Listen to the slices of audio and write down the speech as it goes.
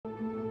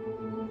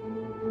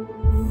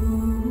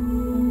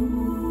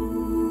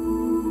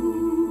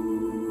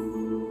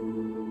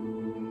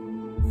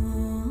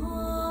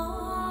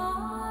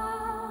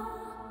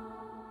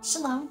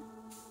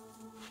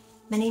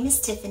My name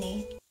is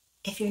Tiffany.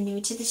 If you're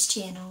new to this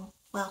channel,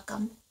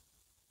 welcome.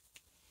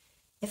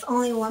 If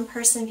only one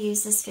person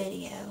views this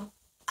video,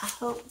 I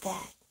hope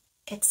that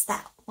it's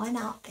that one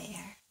out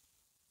there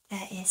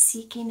that is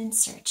seeking and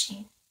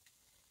searching.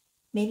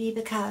 Maybe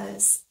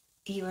because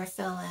you are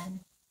feeling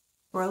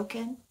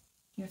broken,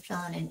 you're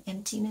feeling an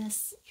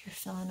emptiness, you're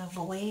feeling a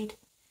void,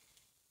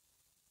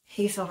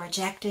 you feel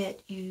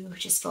rejected, you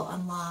just feel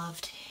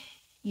unloved,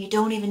 you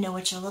don't even know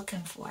what you're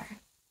looking for.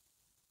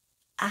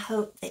 I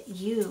hope that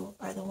you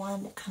are the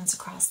one that comes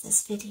across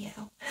this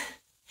video.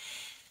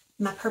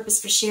 My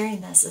purpose for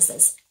sharing this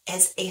is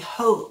as a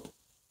hope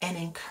and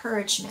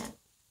encouragement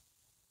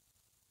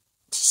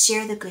to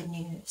share the good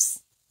news,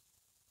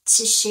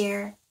 to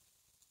share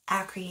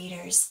our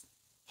Creator's,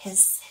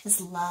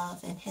 His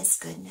love and His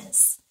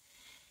goodness.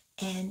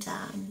 And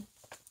I'm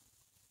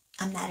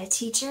not a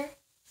teacher.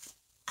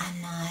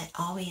 I'm not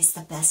always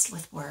the best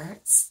with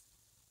words,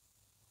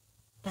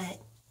 but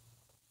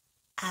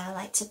I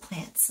like to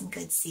plant some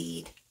good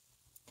seed.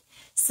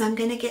 So I'm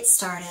going to get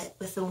started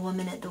with the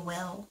woman at the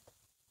well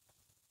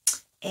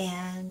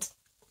and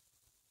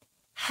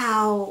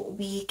how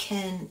we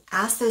can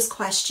ask those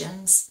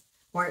questions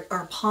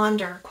or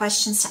ponder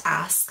questions to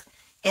ask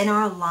in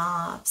our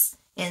lives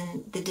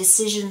and the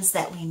decisions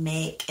that we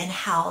make and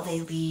how they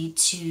lead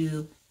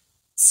to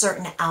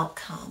certain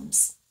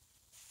outcomes.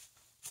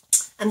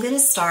 I'm going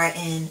to start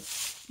in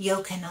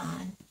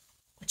Yochanan,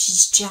 which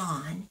is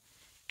John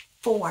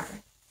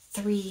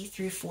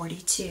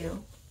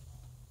 4:3-42.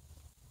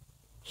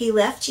 He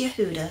left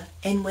Yehuda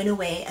and went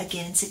away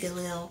again to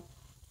Galilee,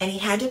 and he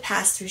had to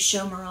pass through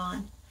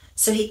Shomeron.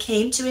 So he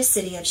came to a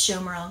city of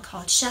Shomeron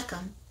called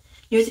Shechem,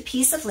 near the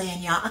piece of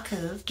land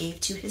Yaakov gave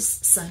to his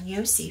son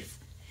Yosef.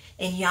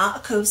 And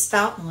Yaakov's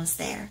fountain was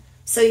there.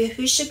 So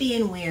Yahusha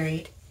being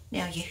wearied,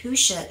 now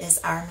Yahusha is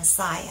our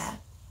Messiah.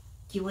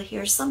 You will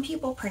hear some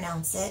people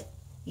pronounce it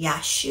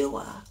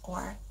Yeshua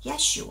or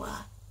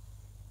Yeshua.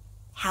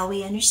 How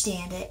we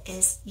understand it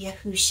is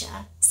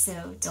Yahusha,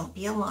 so don't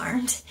be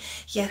alarmed.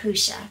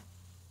 Yahusha.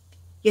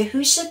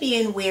 Yahusha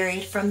being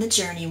wearied from the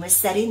journey was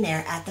sitting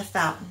there at the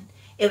fountain.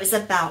 It was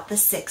about the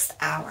 6th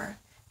hour.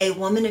 A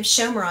woman of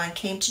Shomeron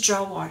came to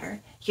draw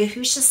water.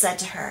 Yahusha said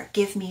to her,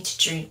 "Give me to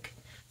drink."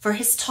 For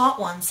his taught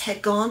ones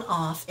had gone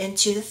off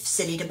into the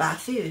city to buy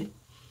food.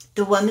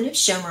 The woman of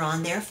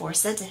Shomeron therefore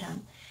said to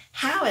him,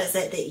 "How is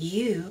it that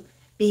you,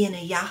 being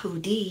a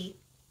Yahudi,"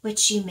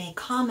 which you may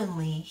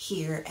commonly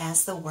hear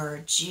as the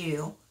word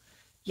Jew,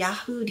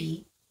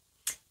 Yahudi,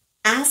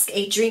 "ask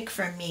a drink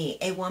from me,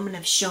 a woman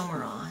of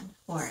Shomeron,"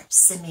 or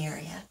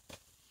Samaria?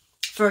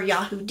 For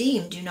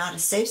Yahudim do not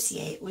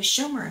associate with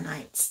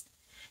Shomeronites.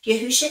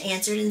 Yahusha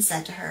answered and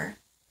said to her,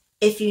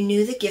 "If you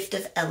knew the gift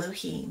of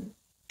Elohim,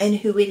 and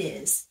who it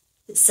is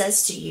that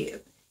says to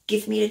you,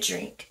 'Give me to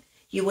drink,'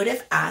 you would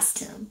have asked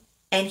him,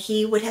 and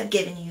he would have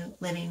given you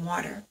living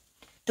water."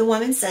 The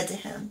woman said to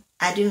him,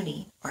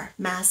 "Adoni," or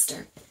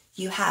Master,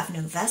 "you have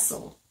no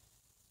vessel,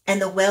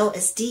 and the well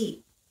is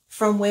deep.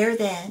 From where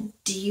then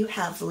do you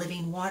have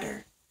living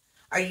water?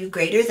 Are you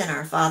greater than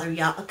our father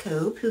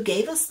Yaakov, who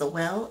gave us the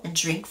well and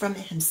drank from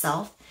it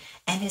himself,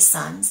 and his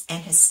sons,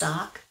 and his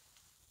stock?"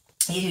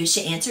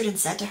 Yahusha answered and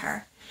said to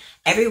her,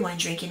 "Everyone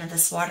drinking of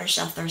this water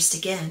shall thirst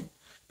again,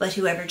 but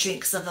whoever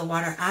drinks of the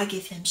water I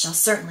give him shall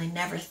certainly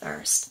never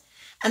thirst.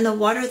 And the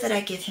water that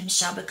I give him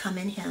shall become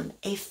in him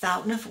a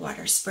fountain of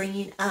water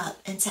springing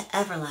up into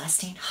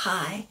everlasting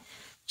high,"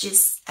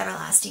 just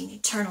everlasting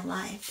eternal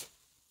life.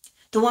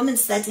 The woman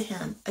said to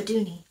him,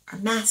 "Adoni," or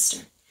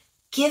Master,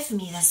 "give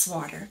me this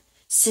water,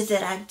 so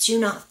that I do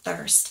not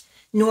thirst,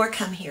 nor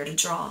come here to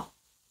draw."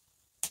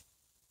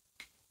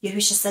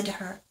 Yahusha said to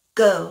her,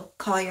 "Go,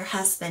 call your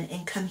husband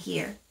and come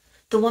here."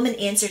 The woman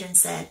answered and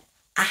said,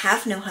 "I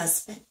have no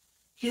husband."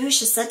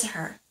 Yahusha said to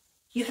her,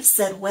 "You have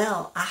said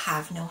well, I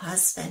have no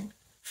husband.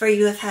 For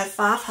you have had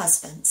 5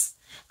 husbands,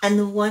 and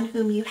the one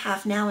whom you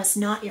have now is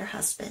not your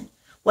husband.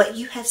 What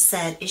you have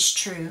said is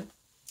true."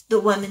 The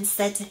woman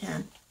said to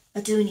him,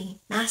 "Adoni,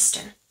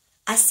 Master,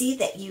 I see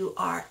that you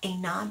are a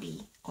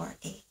Nabi," or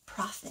a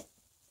prophet.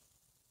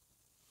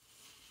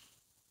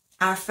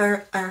 Our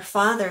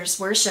fathers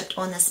worshipped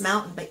on this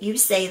mountain, but you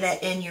say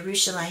that in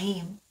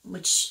Jerusalem,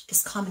 which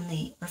is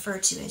commonly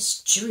referred to as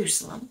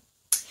Jerusalem,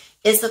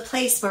 is the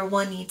place where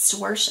one needs to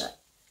worship.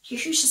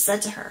 Yahusha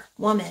said to her,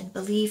 "Woman,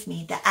 believe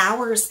me, the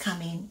hour is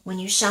coming when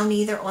you shall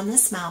neither on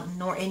this mountain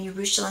nor in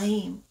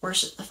Jerusalem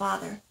worship the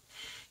Father.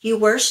 You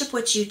worship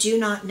what you do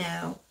not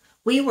know.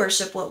 We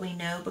worship what we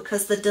know,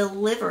 because the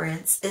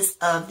deliverance is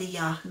of the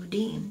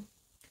Yahudim.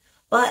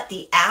 But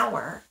the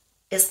hour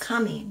is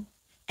coming,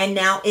 and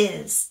now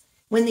is,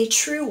 when the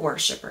true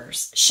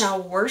worshipers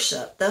shall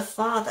worship the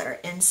Father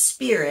in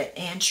spirit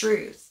and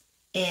truth,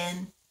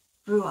 in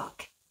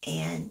Ruach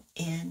and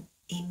in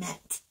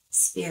Emet,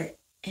 spirit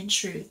and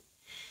truth.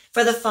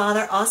 For the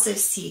Father also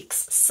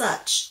seeks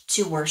such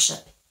to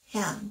worship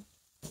him.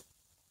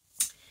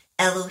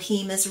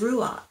 Elohim is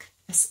Ruach,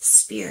 is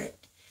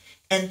spirit,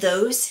 and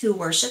those who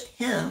worship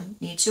him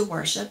need to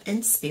worship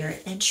in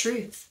spirit and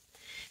truth.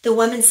 The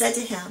woman said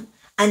to him,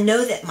 I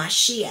know that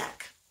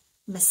Mashiach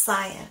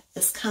Messiah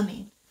is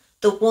coming,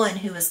 the one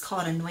who is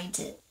called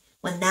Anointed.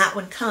 When that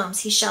one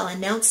comes, he shall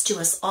announce to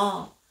us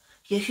all.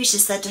 Yahusha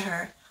said to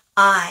her,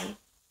 I,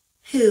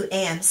 who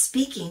am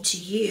speaking to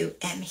you,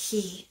 am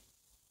he.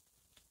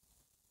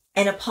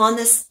 And upon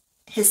this,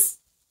 his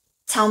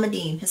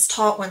Talmudim, his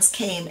taught ones,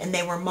 came, and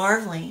they were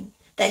marveling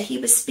that he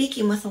was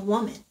speaking with a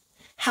woman.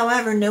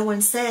 However, no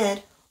one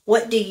said,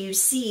 what do you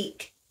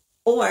seek?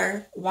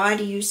 Or why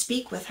do you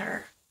speak with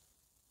her?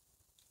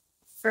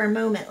 For a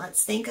moment,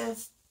 let's think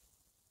of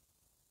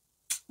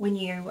when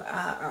you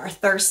are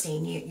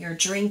thirsting, you're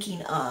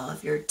drinking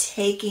of, you're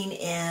taking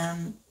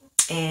in,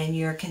 and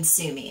you're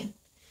consuming.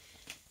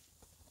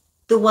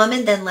 The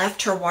woman then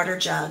left her water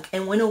jug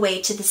and went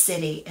away to the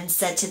city and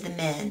said to the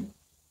men,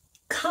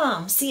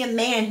 come, see a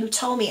man who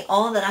told me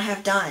all that I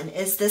have done.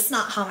 Is this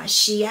not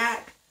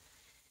Hamashiach?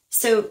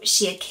 So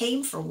she had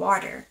came for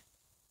water,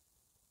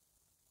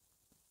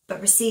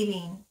 but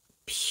receiving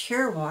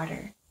pure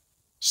water,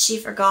 she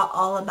forgot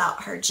all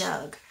about her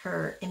jug,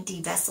 her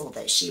empty vessel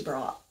that she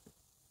brought.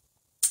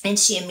 And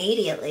she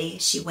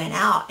went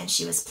out and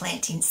she was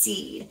planting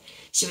seed.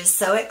 She was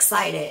so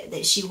excited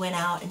that she went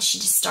out and she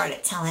just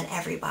started telling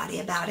everybody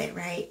about it,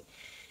 right?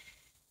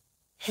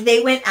 They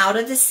went out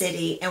of the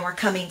city and were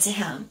coming to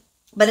him.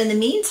 But in the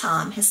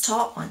meantime, his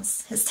taught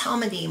ones, his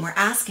Talmudim, were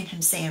asking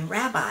him, saying,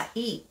 Rabbi,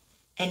 eat.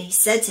 And he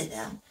said to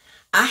them,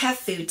 I have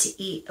food to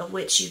eat of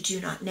which you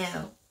do not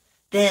know.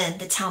 Then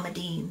the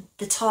Talmudim,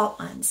 the taught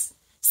ones,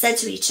 said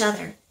to each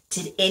other,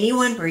 did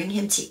anyone bring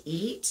him to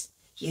eat?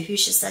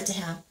 Yahusha said to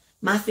him,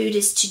 my food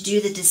is to do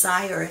the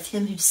desire of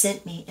him who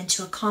sent me and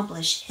to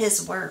accomplish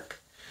his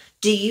work.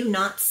 Do you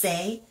not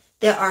say,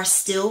 there are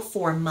still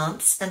 4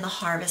 months and the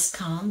harvest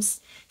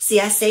comes? See,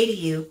 I say to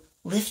you,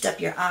 lift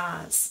up your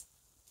eyes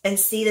and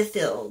see the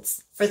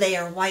fields, for they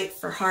are white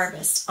for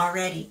harvest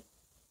already.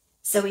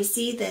 So we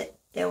see that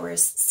there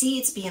was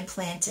seeds being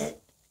planted,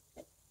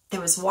 there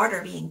was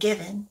water being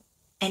given,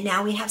 and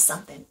now we have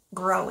something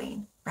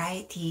growing,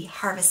 right? The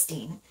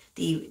harvesting,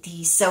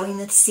 the sowing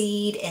the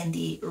seed and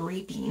the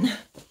reaping.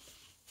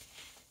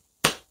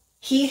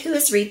 He who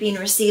is reaping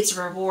receives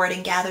a reward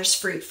and gathers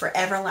fruit for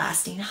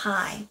everlasting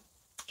high,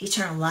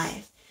 eternal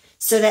life,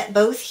 so that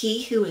both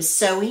he who is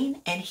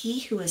sowing and he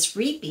who is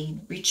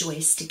reaping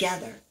rejoice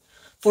together.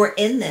 For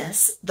in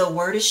this the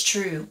word is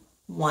true,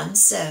 one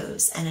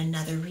sows and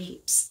another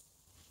reaps.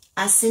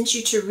 I sent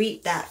you to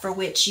reap that for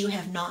which you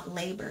have not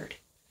labored.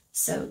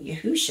 So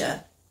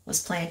Yahusha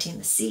was planting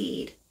the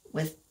seed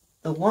with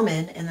the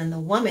woman, and then the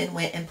woman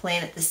went and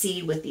planted the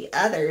seed with the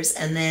others,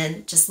 and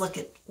then just look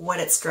at what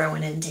it's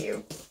growing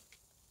into.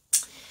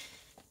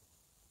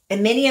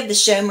 And many of the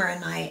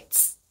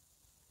Shomeronites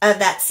of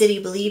that city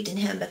believed in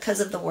him because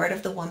of the word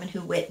of the woman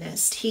who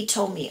witnessed, he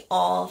told me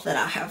all that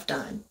I have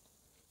done.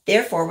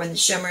 Therefore, when the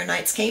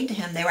Shomeronites came to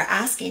him, they were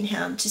asking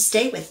him to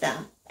stay with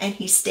them, and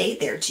he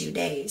stayed there 2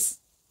 days.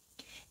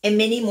 And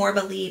many more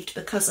believed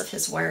because of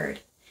his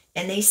word.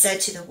 And they said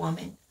to the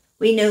woman,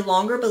 we no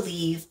longer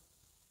believe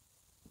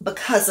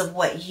because of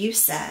what you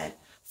said,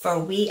 for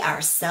we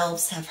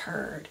ourselves have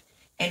heard,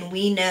 and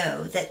we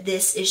know that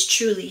this is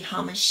truly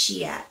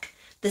Hamashiach,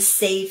 the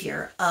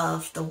Savior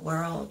of the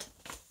world.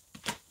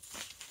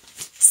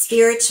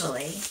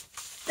 Spiritually,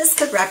 this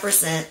could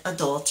represent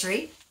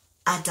adultery,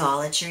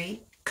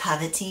 idolatry,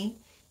 coveting,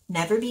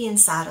 never being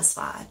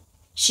satisfied.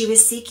 She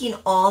was seeking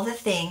all the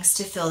things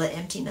to fill the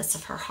emptiness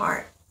of her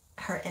heart,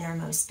 her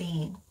innermost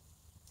being,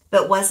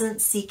 but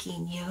wasn't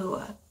seeking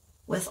Yahuwah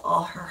with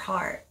all her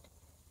heart.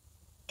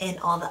 And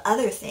all the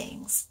other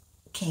things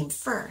came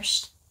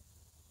first.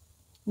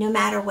 No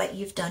matter what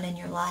you've done in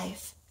your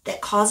life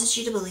that causes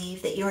you to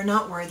believe that you are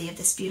not worthy of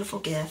this beautiful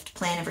gift,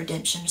 plan of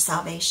redemption or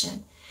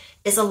salvation,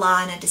 is a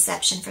lie and a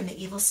deception from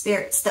the evil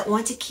spirits that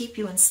want to keep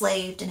you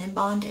enslaved and in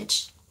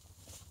bondage.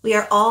 We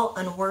are all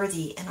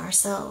unworthy in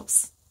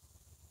ourselves.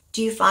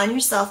 Do you find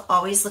yourself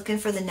always looking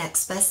for the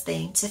next best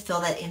thing to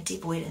fill that empty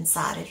void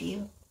inside of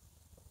you?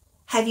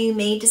 Have you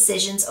made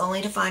decisions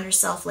only to find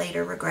yourself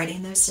later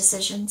regretting those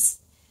decisions?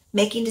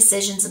 Making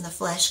decisions in the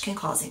flesh can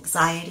cause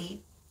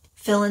anxiety,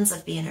 feelings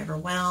of being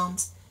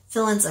overwhelmed,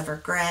 feelings of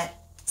regret.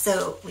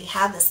 So we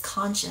have this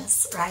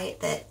conscience, right,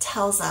 that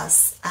tells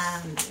us,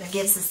 that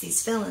gives us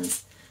these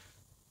feelings.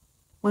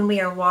 When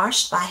we are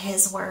washed by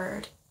his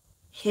word,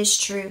 his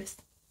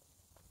truth,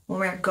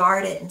 when we're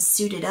guarded and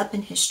suited up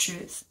in his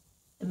truth,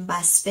 and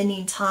by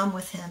spending time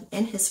with him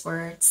in his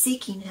word,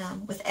 seeking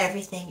him with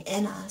everything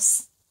in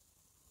us,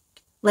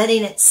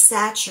 letting it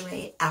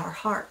saturate our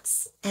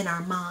hearts and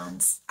our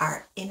minds,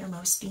 our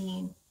innermost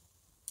being,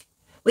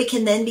 we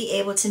can then be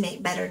able to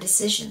make better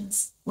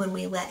decisions when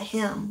we let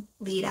him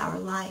lead our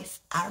life,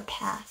 our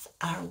path,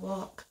 our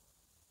walk.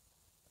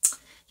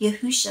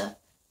 Yahusha,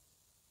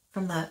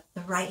 from the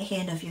right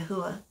hand of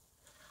Yahuwah,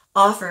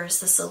 offers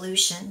the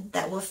solution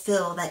that will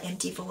fill that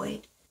empty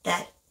void,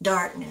 that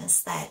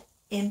darkness, that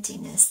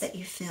emptiness that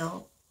you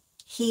feel.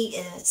 He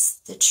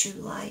is the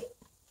true light.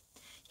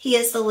 He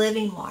is the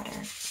living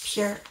water,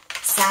 pure,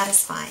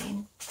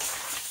 satisfying,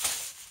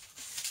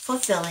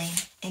 fulfilling,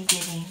 and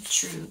giving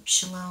true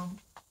shalom.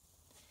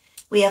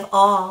 We have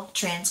all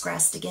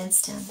transgressed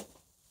against him.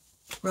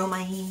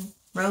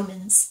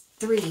 Romans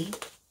 3,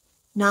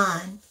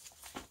 9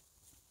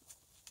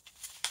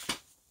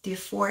 through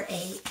 4,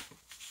 8.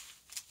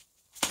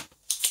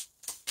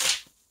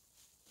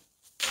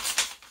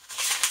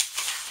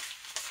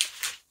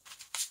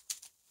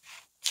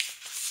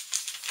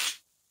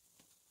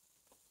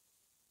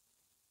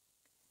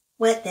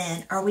 What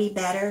then? Are we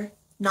better?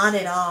 Not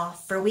at all,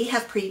 for we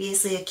have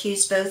previously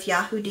accused both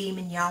Yahudim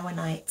and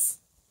Yahwanites,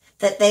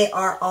 that they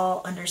are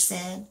all under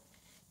sin.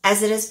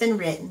 As it has been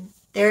written,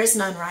 there is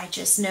none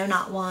righteous, no,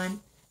 not one.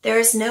 There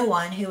is no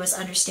one who is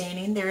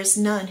understanding, there is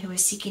none who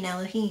is seeking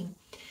Elohim.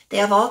 They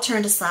have all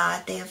turned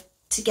aside, they have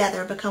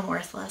together become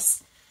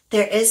worthless.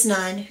 There is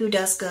none who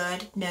does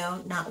good,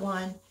 no, not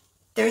one.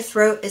 Their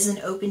throat is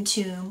an open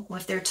tomb,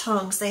 with their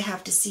tongues they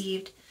have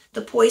deceived.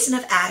 The poison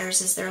of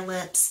adders is their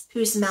lips,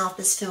 whose mouth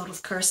is filled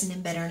with cursing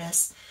and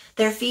bitterness.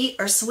 Their feet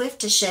are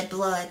swift to shed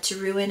blood, to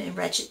ruin and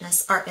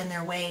wretchedness are in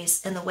their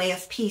ways, and the way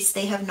of peace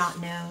they have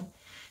not known.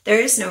 There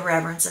is no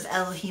reverence of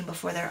Elohim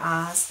before their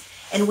eyes,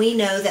 and we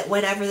know that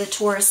whatever the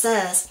Torah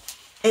says,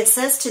 it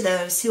says to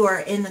those who are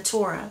in the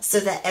Torah, so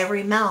that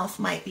every mouth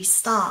might be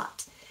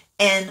stopped,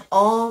 and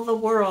all the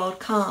world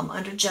come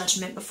under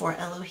judgment before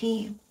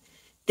Elohim.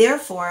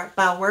 Therefore,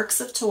 by works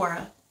of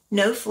Torah,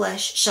 no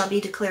flesh shall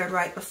be declared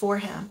right before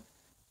him,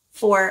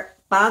 for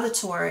by the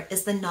Torah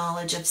is the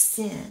knowledge of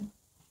sin.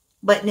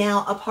 But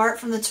now, apart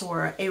from the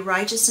Torah, a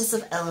righteousness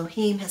of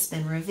Elohim has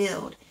been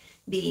revealed,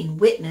 being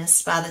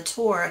witnessed by the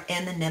Torah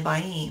and the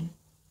Nebaim,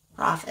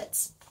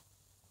 prophets.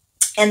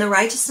 And the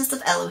righteousness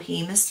of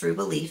Elohim is through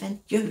belief in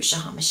Yahushua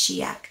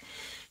HaMashiach,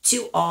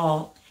 to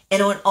all,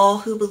 and on all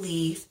who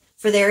believe,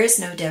 for there is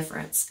no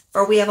difference.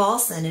 For we have all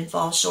sinned and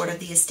fall short of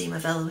the esteem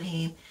of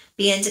Elohim,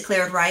 being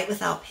declared right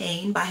without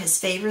pain by his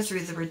favor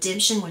through the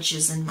redemption which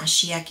is in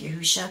Mashiach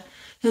Yahushua,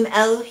 whom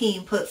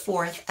Elohim put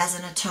forth as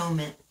an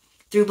atonement,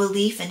 through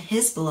belief in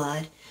his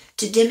blood,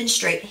 to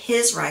demonstrate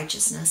his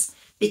righteousness,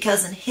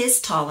 because in his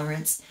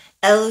tolerance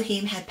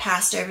Elohim had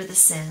passed over the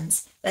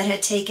sins that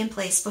had taken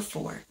place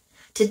before,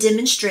 to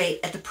demonstrate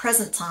at the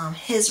present time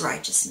his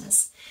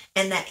righteousness,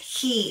 and that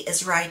he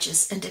is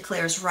righteous and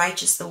declares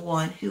righteous the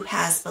one who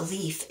has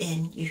belief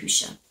in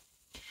Yahushua.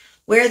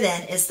 Where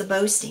then is the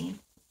boasting?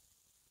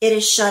 It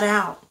is shut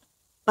out.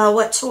 By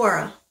what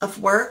Torah?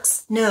 Of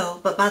works? No,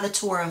 but by the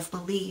Torah of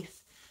belief.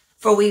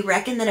 For we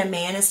reckon that a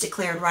man is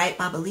declared right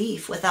by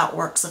belief without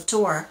works of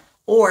Torah.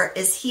 Or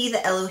is he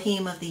the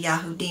Elohim of the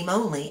Yahudim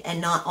only,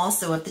 and not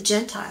also of the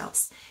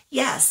Gentiles?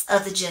 Yes,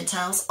 of the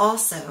Gentiles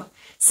also,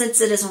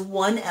 since it is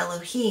one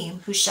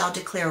Elohim who shall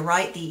declare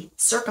right the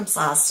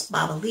circumcised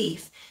by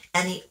belief,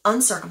 and the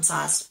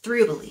uncircumcised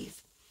through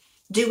belief.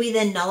 Do we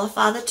then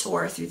nullify the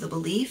Torah through the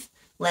belief?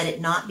 Let it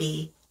not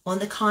be. On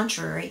the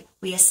contrary,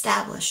 we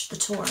establish the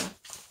Torah.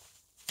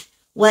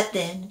 What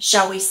then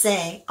shall we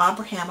say,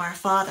 Abraham our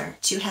father,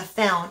 to have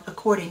found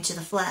according to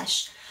the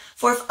flesh?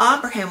 For if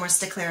Abraham was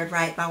declared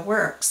right by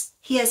works,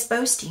 he is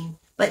boasting,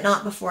 but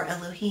not before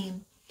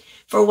Elohim.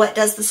 For what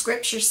does the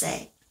scripture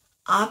say?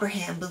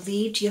 Abraham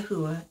believed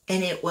Yahuwah,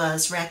 and it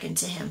was reckoned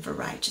to him for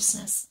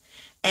righteousness.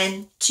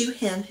 And to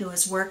him who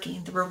is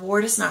working, the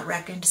reward is not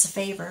reckoned as a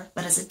favor,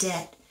 but as a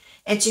debt.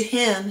 And to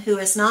him who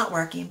is not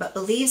working, but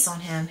believes on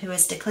him who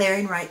is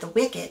declaring right the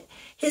wicked,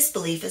 his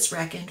belief is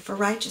reckoned for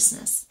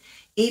righteousness.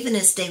 Even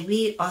as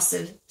David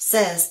also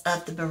says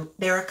of the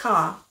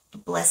Barakah, the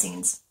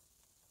blessings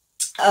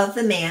of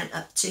the man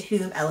up to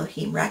whom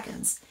Elohim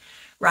reckons,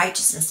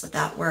 righteousness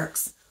without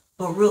works.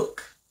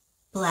 Baruch,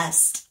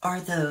 blessed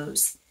are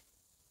those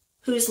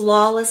whose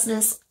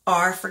lawlessness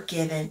are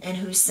forgiven and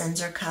whose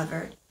sins are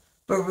covered.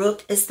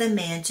 Baruch is the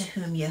man to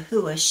whom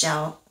Yahuwah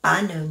shall by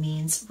no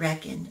means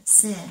reckon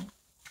sin.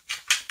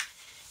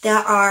 There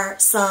are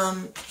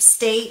some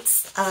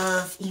states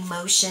of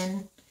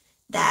emotion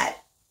that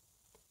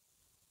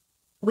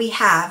we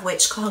have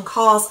which can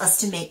cause us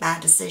to make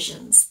bad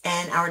decisions,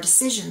 and our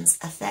decisions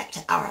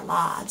affect our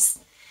lives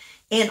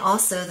and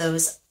also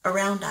those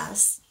around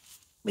us.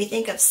 We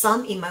think of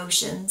some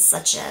emotions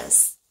such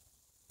as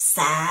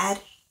sad,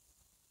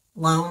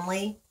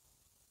 lonely,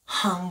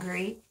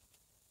 hungry,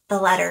 the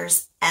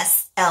letters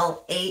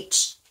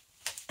SLH.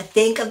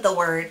 Think of the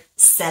word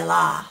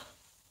Selah.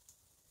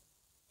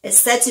 It's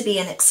said to be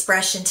an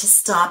expression to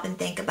stop and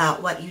think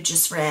about what you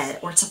just read,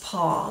 or to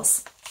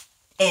pause.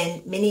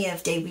 In many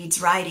of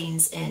David's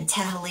writings in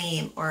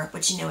Tehillim, or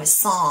what you know as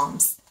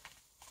Psalms,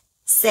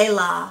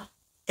 Selah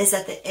is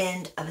at the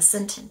end of a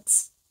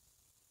sentence.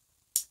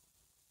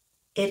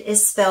 It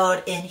is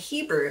spelled in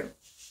Hebrew,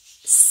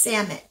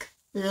 Samech,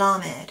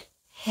 Lamed,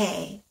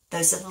 Hey.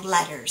 Those are the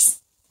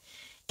letters.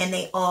 And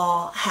they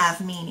all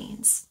have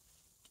meanings.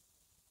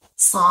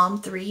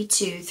 Psalm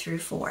 3:2 through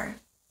 4.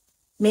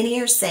 Many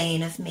are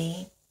saying of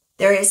me,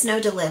 there is no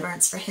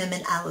deliverance for him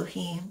in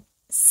Elohim,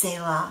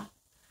 Selah.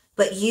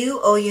 But you,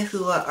 O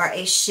Yahuwah, are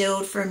a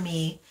shield for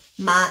me,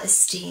 my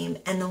esteem,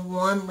 and the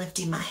one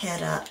lifting my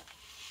head up.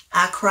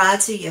 I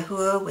cried to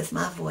Yahuwah with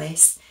my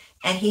voice,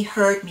 and he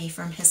heard me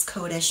from his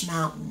Kodesh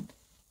mountain,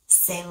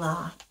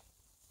 Selah.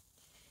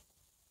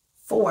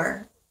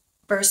 4.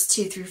 verse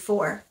 2 through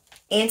 4.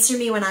 Answer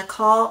me when I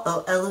call,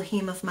 O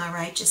Elohim of my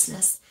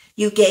righteousness.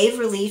 You gave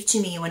relief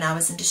to me when I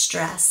was in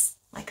distress,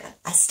 like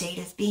a state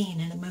of being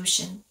and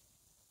emotion.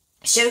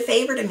 Show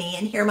favor to me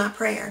and hear my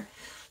prayer.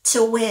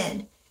 Till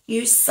when,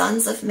 you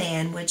sons of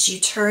man, would you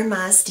turn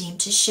my esteem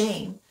to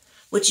shame?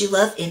 Would you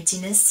love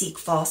emptiness, seek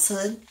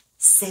falsehood?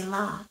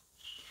 Selah.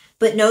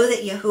 But know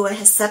that Yahuwah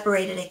has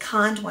separated a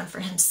kind one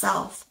for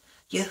himself.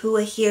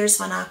 Yahuwah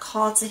hears when I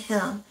call to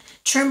him.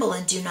 Tremble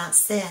and do not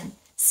sin.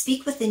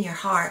 Speak within your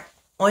heart,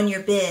 on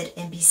your bed,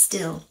 and be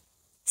still.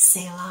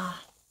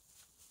 Selah.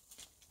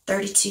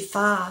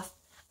 32:5.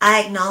 I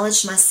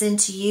acknowledged my sin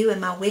to you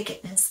and my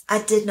wickedness. I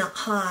did not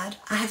hide.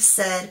 I have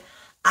said,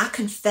 I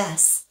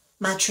confess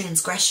my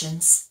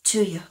transgressions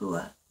to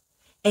Yahuwah.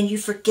 And you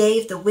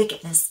forgave the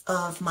wickedness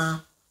of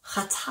my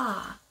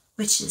chatah,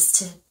 which is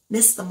to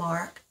miss the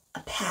mark,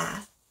 a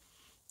path,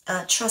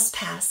 a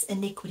trespass,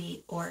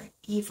 iniquity, or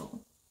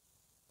evil.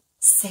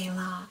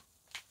 Selah.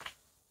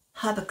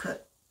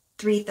 Habakkuk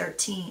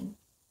 3:13.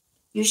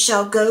 You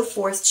shall go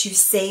forth to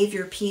save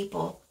your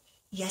people,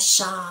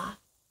 Yeshua.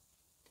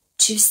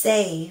 To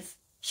save,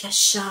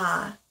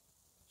 Yeshua,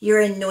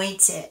 your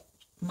anointed,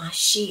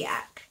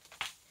 Mashiach.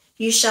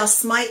 You shall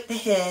smite the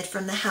head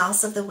from the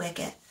house of the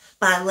wicked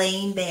by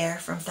laying bare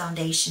from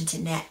foundation to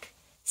neck.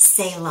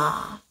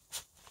 Selah.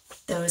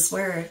 Those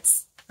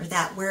words, or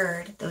that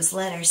word, those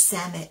letters,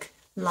 Samek,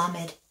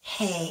 Lamed,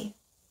 He.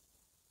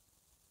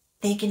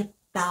 Thinking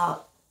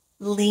about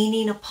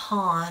leaning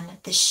upon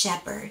the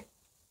shepherd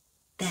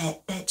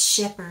that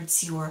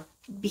shepherds your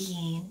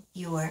being,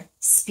 your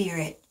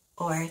spirit,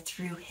 or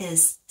through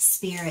his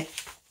spirit.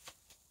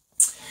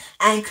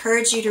 I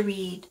encourage you to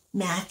read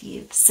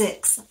Matthew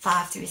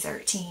 6:5 through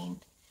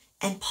 13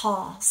 and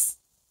pause.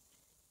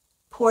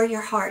 Pour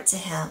your heart to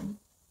him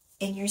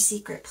in your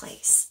secret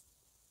place.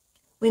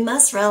 We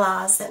must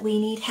realize that we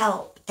need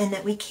help and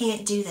that we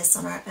can't do this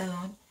on our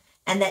own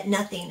and that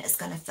nothing is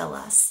going to fill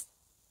us.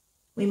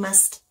 We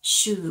must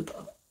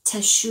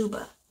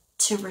teshubah,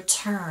 to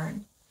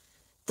return.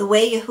 The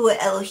way Yahuwah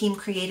Elohim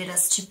created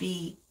us to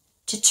be,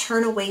 to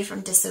turn away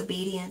from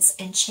disobedience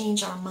and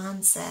change our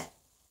mindset,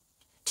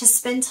 to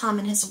spend time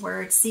in his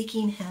word,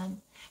 seeking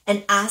him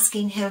and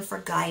asking him for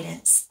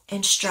guidance,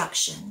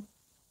 instruction,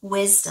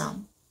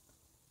 wisdom,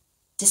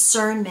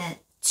 discernment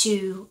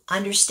to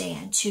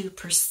understand, to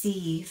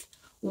perceive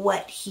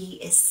what he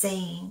is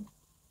saying,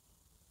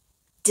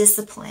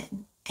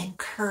 discipline and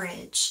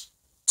courage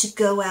to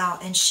go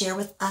out and share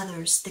with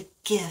others the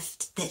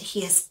gift that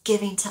he is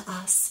giving to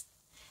us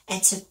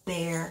and to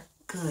bear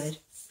good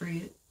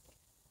fruit.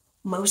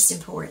 Most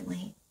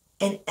importantly,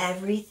 in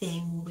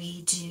everything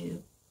we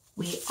do,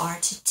 we are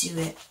to do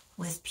it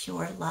with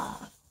pure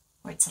love,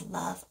 or to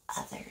love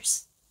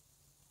others.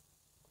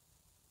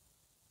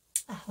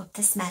 I hope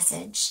this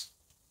message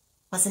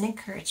was an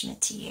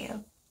encouragement to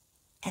you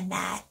and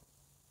that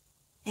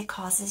it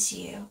causes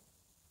you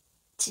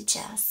to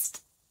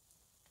just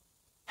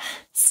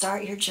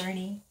start your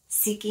journey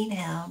seeking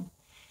him,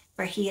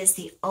 for he is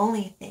the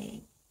only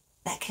thing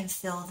that can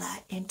fill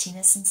that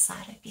emptiness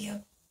inside of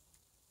you.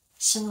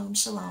 Shalom,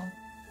 shalom.